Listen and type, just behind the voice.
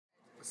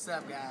What's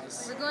up,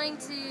 guys? We're going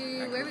to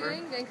Vancouver. Where are we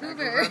going? Vancouver.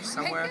 Vancouver,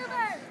 somewhere.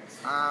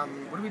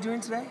 Vancouver. What are we doing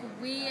today?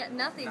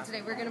 Nothing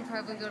today. We're gonna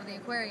probably go to the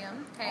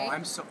aquarium. Okay.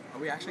 Oh, Are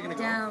we actually gonna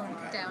go? Down.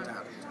 Okay, down.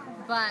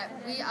 But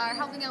we are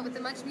helping out with the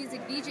Much Music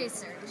VJ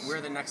search.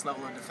 We're the next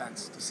level of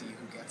defense to see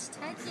who gets to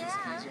Heck be the yeah.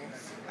 next DJ.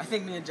 I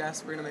think me and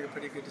Jess, we're gonna make a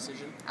pretty good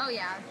decision. Oh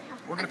yeah.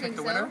 We're gonna I pick think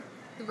the winner.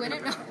 The winner?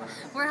 No.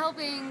 We're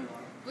helping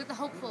with the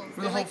hopefuls.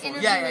 We're They're the hopefuls.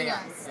 interviewing Yeah.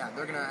 us. Yeah,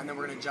 they're gonna, and then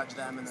we're gonna judge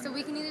them. And then So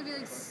we can either be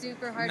like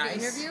super hard to nice.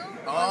 interview,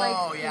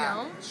 Oh, or yeah.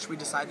 you know. Should we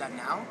decide that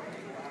now?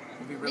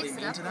 We'll be really Mix it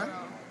mean up to a them.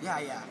 little.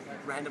 Yeah.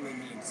 Randomly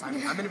mean.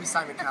 Simon. I'm gonna be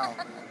Simon Cowell.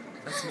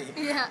 That's me.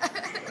 Yeah.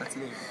 That's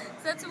me.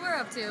 So that's what we're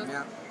up to.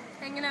 Yeah.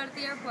 Hanging out at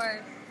the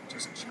airport.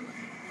 Just chilling.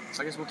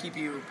 So I guess we'll keep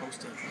you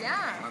posted.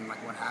 Yeah. On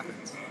like what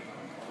happens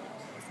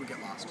if we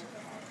get lost.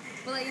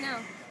 We'll let you know.